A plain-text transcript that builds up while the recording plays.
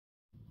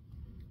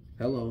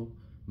Hello,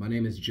 my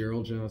name is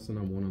Gerald Johnson.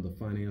 I'm one of the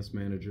finance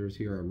managers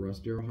here at Russ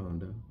Darrow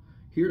Honda.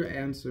 Here to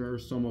answer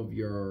some of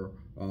your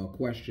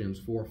questions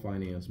for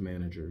finance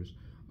managers.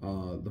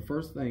 The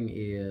first thing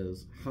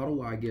is, how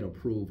do I get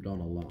approved on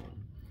a loan?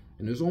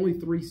 And there's only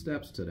 3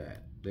 steps to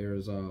that.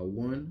 There's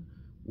 1,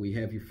 we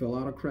have you fill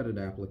out a credit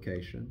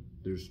application.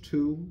 There's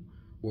 2,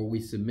 where we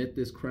submit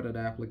this credit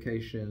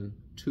application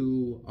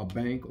to a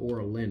bank or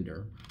a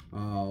lender,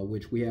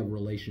 which we have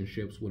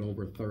relationships with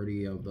over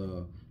 30 of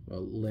the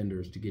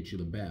lenders to get you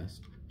the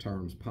best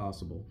terms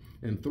possible.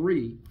 And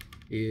 3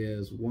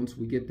 is, once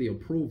we get the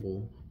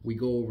approval, we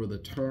go over the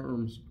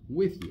terms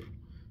with you.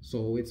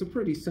 So it's a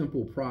pretty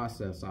simple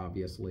process,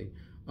 obviously,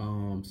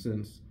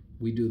 since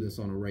we do this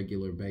on a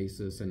regular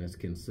basis and it's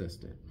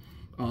consistent.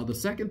 The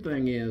second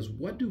thing is,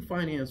 what do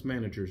finance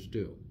managers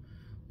do?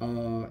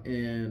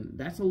 And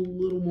that's a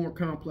little more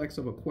complex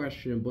of a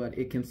question, but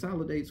it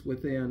consolidates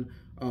within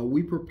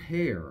we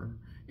prepare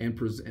and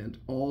present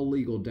all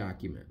legal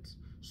documents.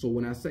 So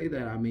when I say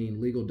that, I mean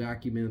legal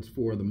documents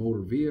for the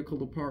motor vehicle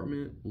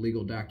department,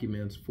 legal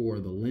documents for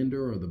the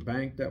lender or the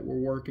bank that we're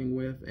working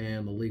with,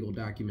 and the legal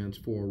documents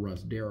for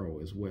Russ Darrow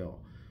as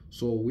well.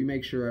 So we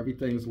make sure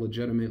everything's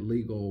legitimate,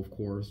 legal, of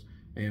course,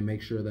 and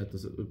make sure that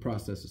the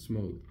process is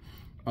smooth.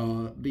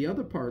 The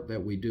other part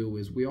that we do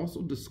is we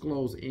also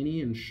disclose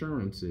any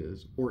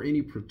insurances or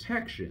any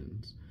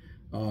protections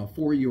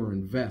for your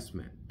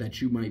investment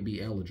that you might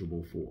be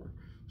eligible for.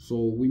 So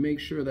we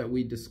make sure that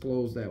we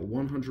disclose that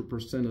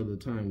 100% of the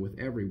time with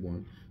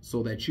everyone,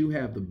 so that you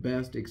have the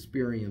best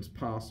experience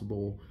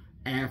possible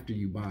after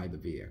you buy the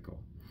vehicle.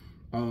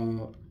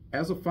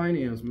 As a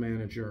finance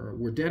manager,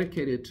 we're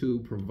dedicated to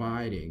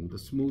providing the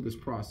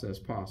smoothest process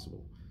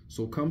possible.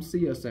 So come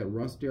see us at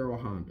Russ Darrow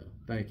Honda.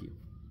 Thank you.